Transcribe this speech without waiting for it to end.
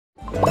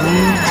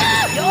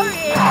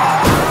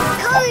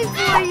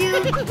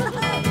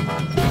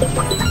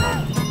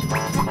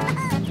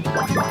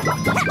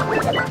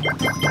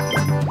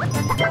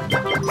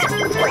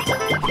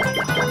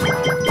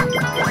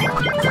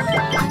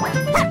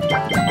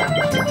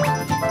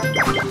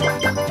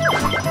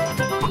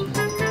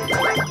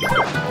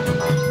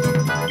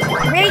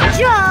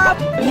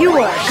You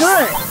are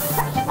good.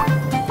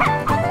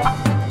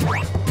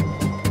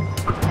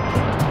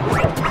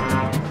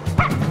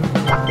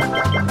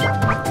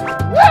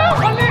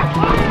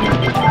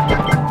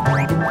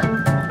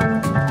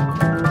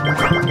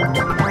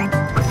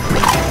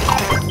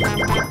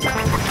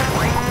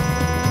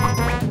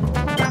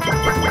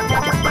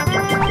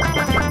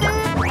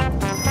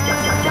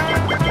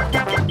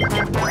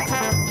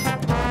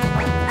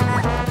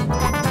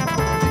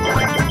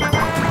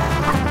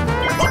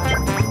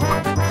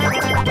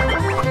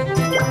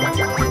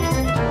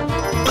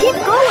 Keep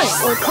going,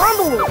 or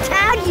Combo will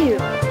tag you.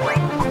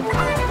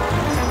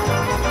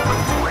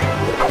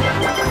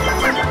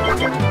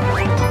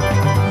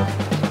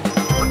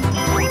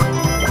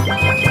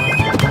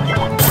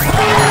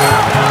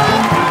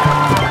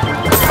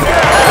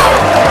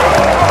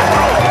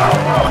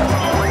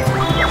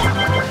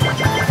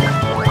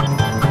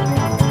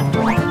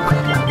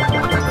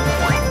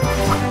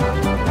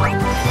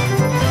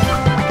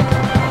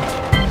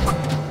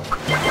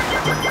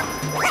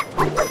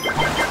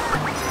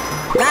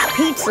 That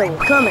pizza will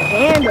come in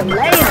handy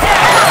later.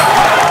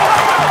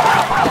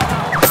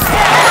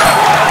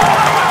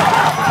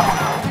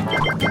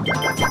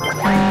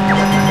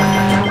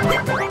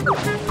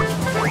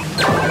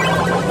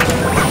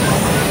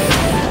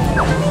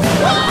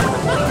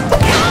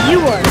 You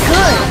are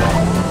good.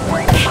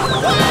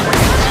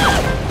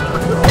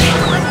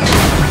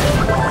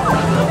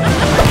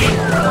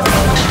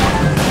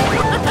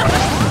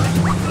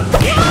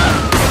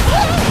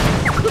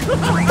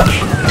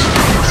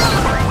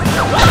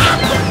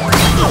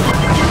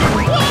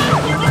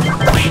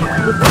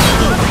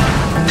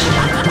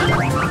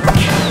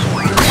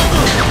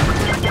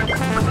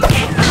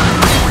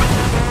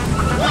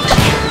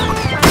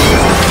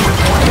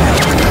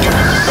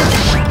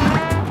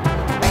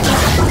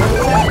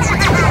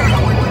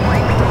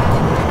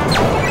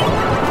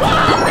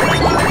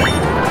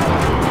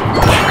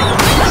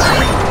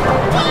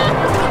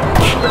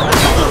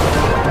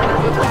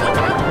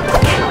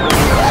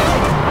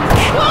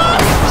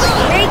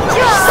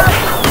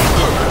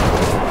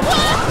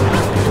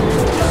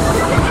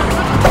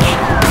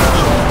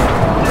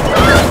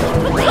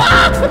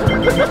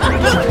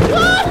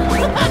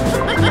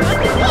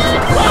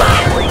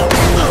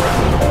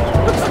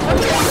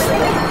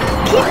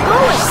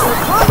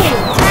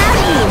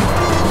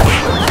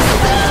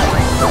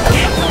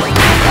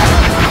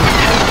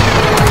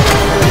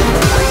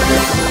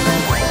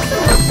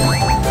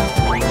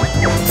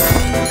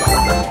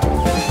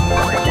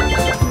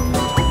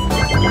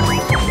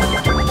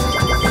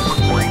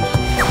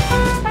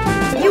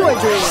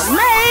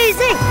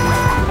 Amazing!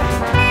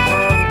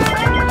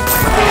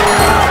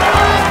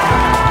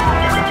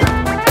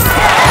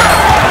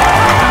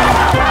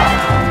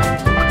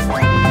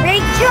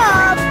 Great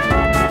job!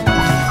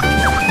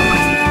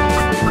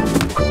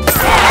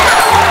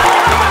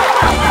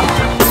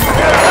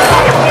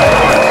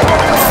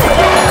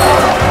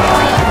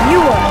 You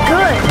are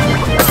good!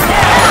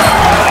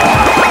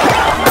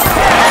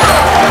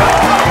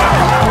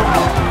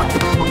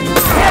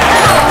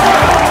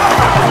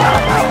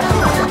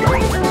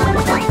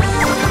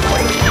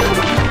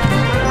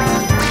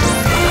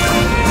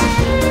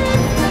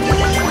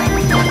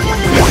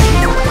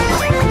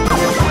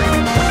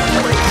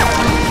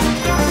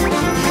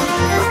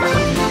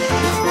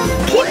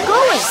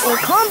 Or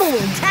Combo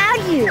will tag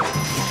you.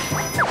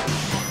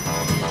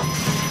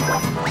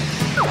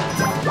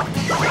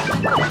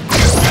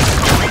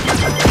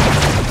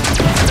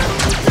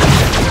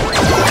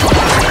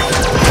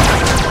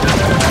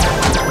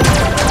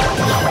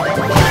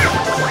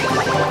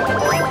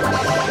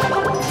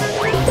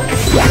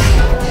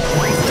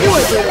 You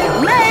are doing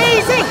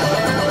amazing.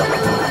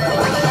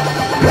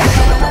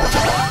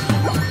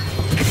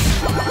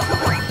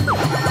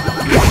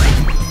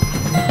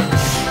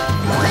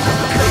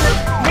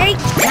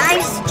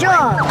 Nice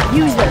job!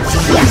 Use those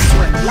feet to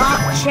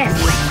unlock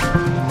chests.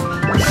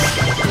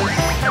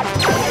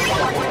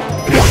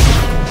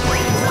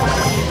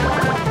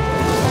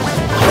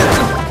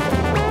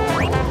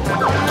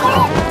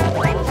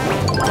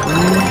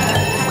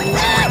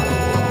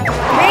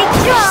 Great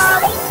job!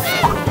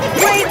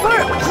 Great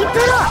work! Keep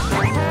it up!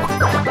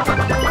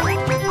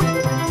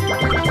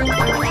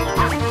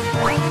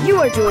 You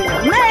are doing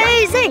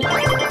amazing!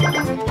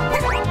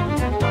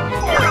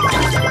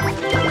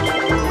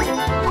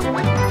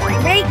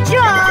 Great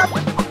job!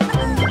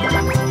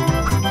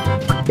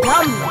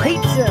 Yum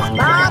pizza's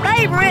my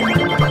favorite!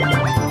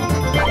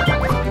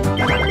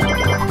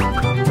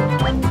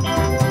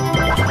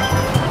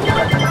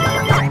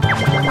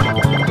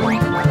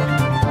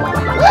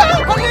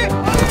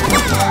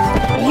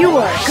 You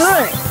are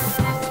good!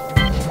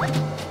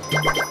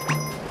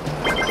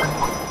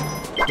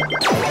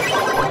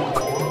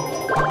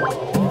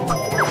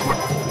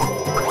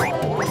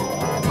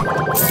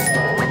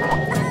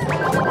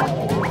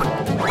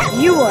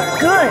 You are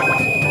good!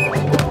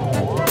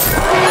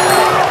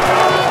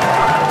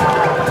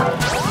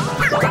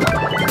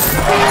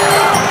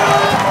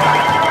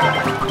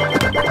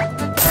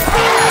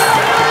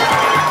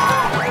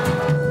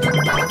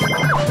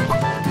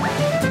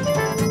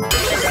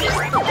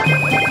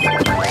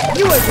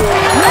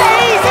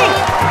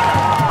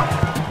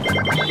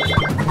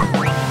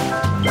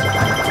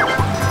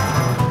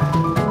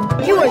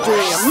 are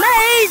doing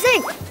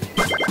amazing!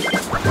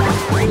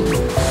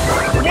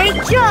 Great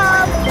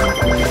job!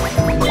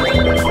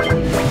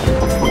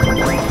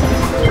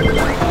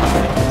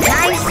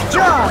 Nice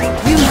job!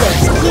 Use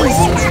those keys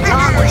to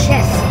stop the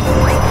chest.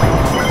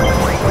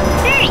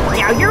 Hey,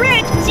 now you're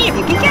it. See if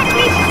you can catch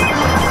me.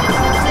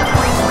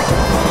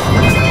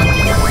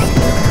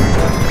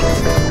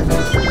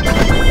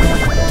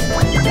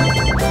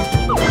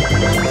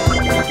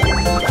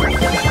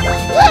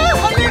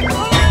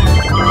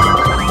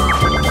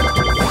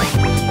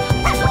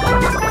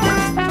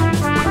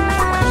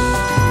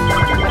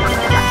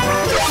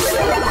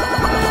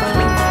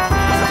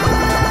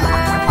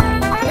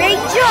 Great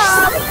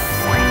job!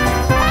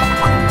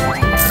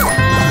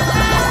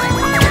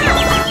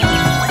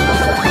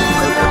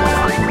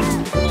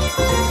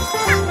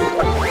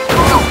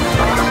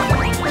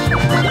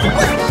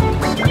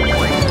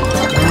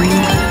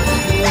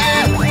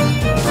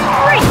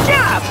 Great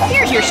job.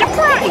 Here's your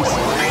surprise.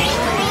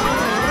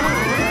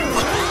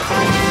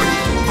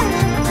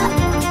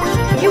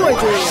 You are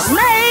doing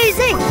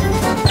amazing!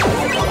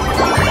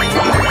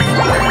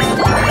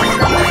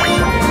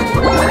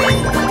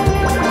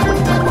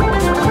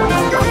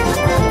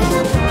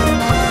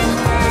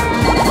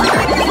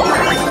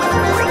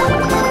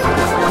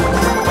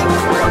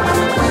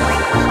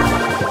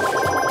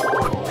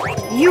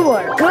 You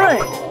are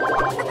good!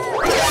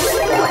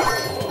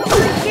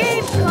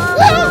 Game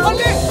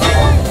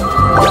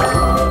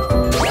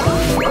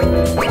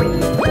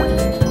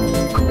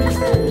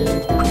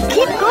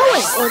Keep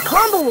going or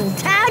Combo will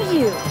tag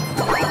you!